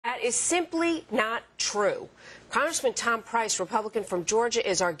That is simply not true. Congressman Tom Price, Republican from Georgia,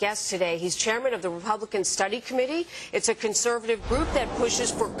 is our guest today. He's chairman of the Republican Study Committee. It's a conservative group that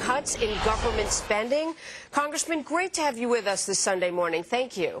pushes for cuts in government spending. Congressman, great to have you with us this Sunday morning.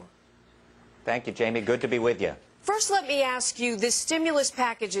 Thank you. Thank you, Jamie. Good to be with you. First, let me ask you, this stimulus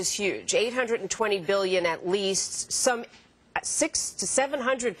package is huge, $820 billion at least, some 600 to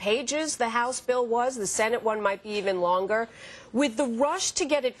 700 pages the House bill was. The Senate one might be even longer. With the rush to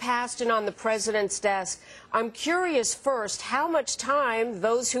get it passed and on the president's desk, I'm curious first how much time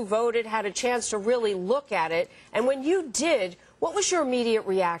those who voted had a chance to really look at it. And when you did, what was your immediate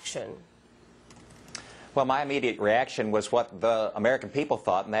reaction? Well, my immediate reaction was what the American people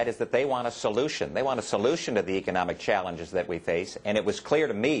thought, and that is that they want a solution. They want a solution to the economic challenges that we face, and it was clear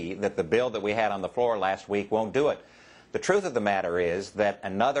to me that the bill that we had on the floor last week won't do it. The truth of the matter is that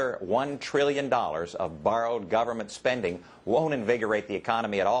another $1 trillion of borrowed government spending won't invigorate the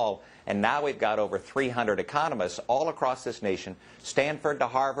economy at all, and now we've got over 300 economists all across this nation, Stanford to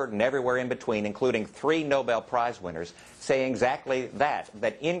Harvard and everywhere in between, including 3 Nobel Prize winners, saying exactly that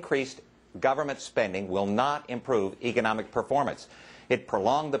increased government spending will not improve economic performance. It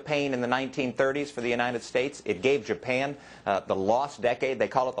prolonged the pain in the 1930s for the United States. It gave Japan the lost decade. They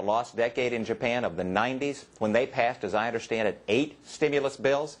call it the lost decade in Japan of the 90s, when they passed, as I understand it, 8 stimulus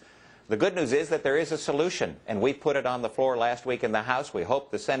bills. The good news is that there is a solution, and we put it on the floor last week in the House. We hope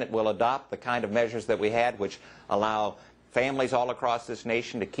the Senate will adopt the kind of measures that we had, which allow families all across this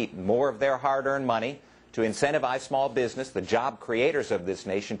nation to keep more of their hard-earned money, to incentivize small business, the job creators of this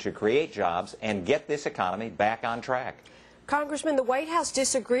nation, to create jobs and get this economy back on track. Congressman, the White House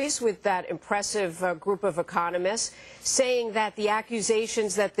disagrees with that impressive group of economists, saying that the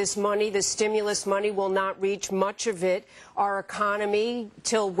accusations that this money, this stimulus money, will not reach much of it, our economy,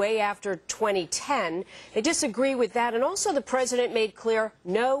 till way after 2010. They disagree with that. And also the president made clear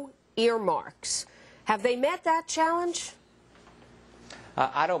no earmarks. Have they met that challenge?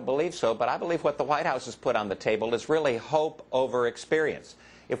 I don't believe so, but I believe what the White House has put on the table is really hope over experience.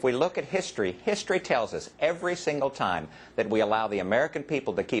 If we look at history, history tells us every single time that we allow the American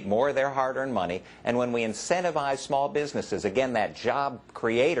people to keep more of their hard-earned money, and when we incentivize small businesses, again, that job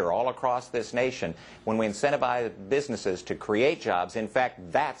creator all across this nation, when we incentivize businesses to create jobs, in fact,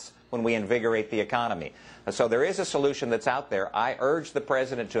 that's when we invigorate the economy. So there is a solution that's out there. I urge the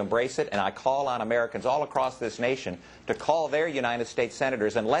president to embrace it, and I call on Americans all across this nation to call their United States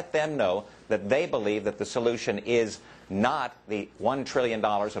senators and let them know that they believe that the solution is not the $1 trillion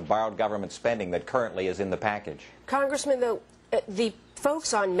of borrowed government spending that currently is in the package. Congressman, the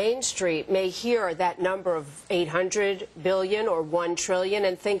folks on Main Street may hear that number of $800 billion or $1 trillion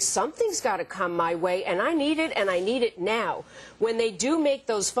and think something's got to come my way, and I need it, and I need it now. When they do make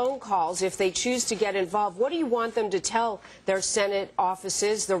those phone calls, if they choose to get involved, what do you want them to tell their Senate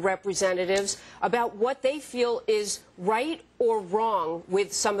offices, the representatives, about what they feel is right or wrong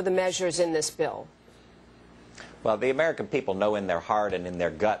with some of the measures in this bill? Well, the American people know in their heart and in their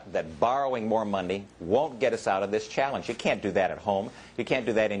gut that borrowing more money won't get us out of this challenge. You can't do that at home. You can't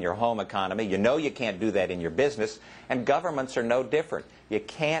do that in your home economy. You know you can't do that in your business. And governments are no different. You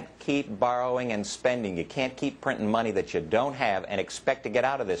can't keep borrowing and spending. You can't keep printing money that you don't have and expect to get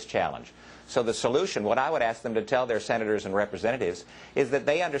out of this challenge. So the solution, what I would ask them to tell their senators and representatives, is that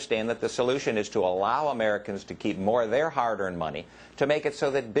they understand that the solution is to allow Americans to keep more of their hard-earned money, to make it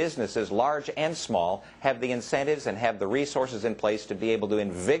so that businesses, large and small, have the incentives and have the resources in place to be able to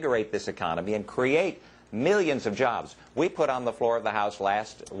invigorate this economy and create millions of jobs. We put on the floor of the House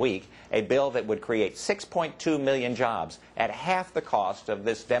last week a bill that would create 6.2 million jobs at half the cost of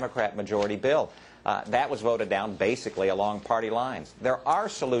this Democrat majority bill. That was voted down basically along party lines. There are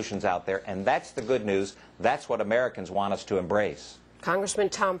solutions out there, and that's the good news. That's what Americans want us to embrace. Congressman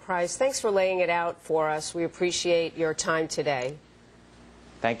Tom Price, thanks for laying it out for us. We appreciate your time today.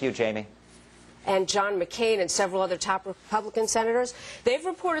 Thank you, Jamie. And John McCain and several other top Republican senators, they've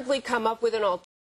reportedly come up with an alternative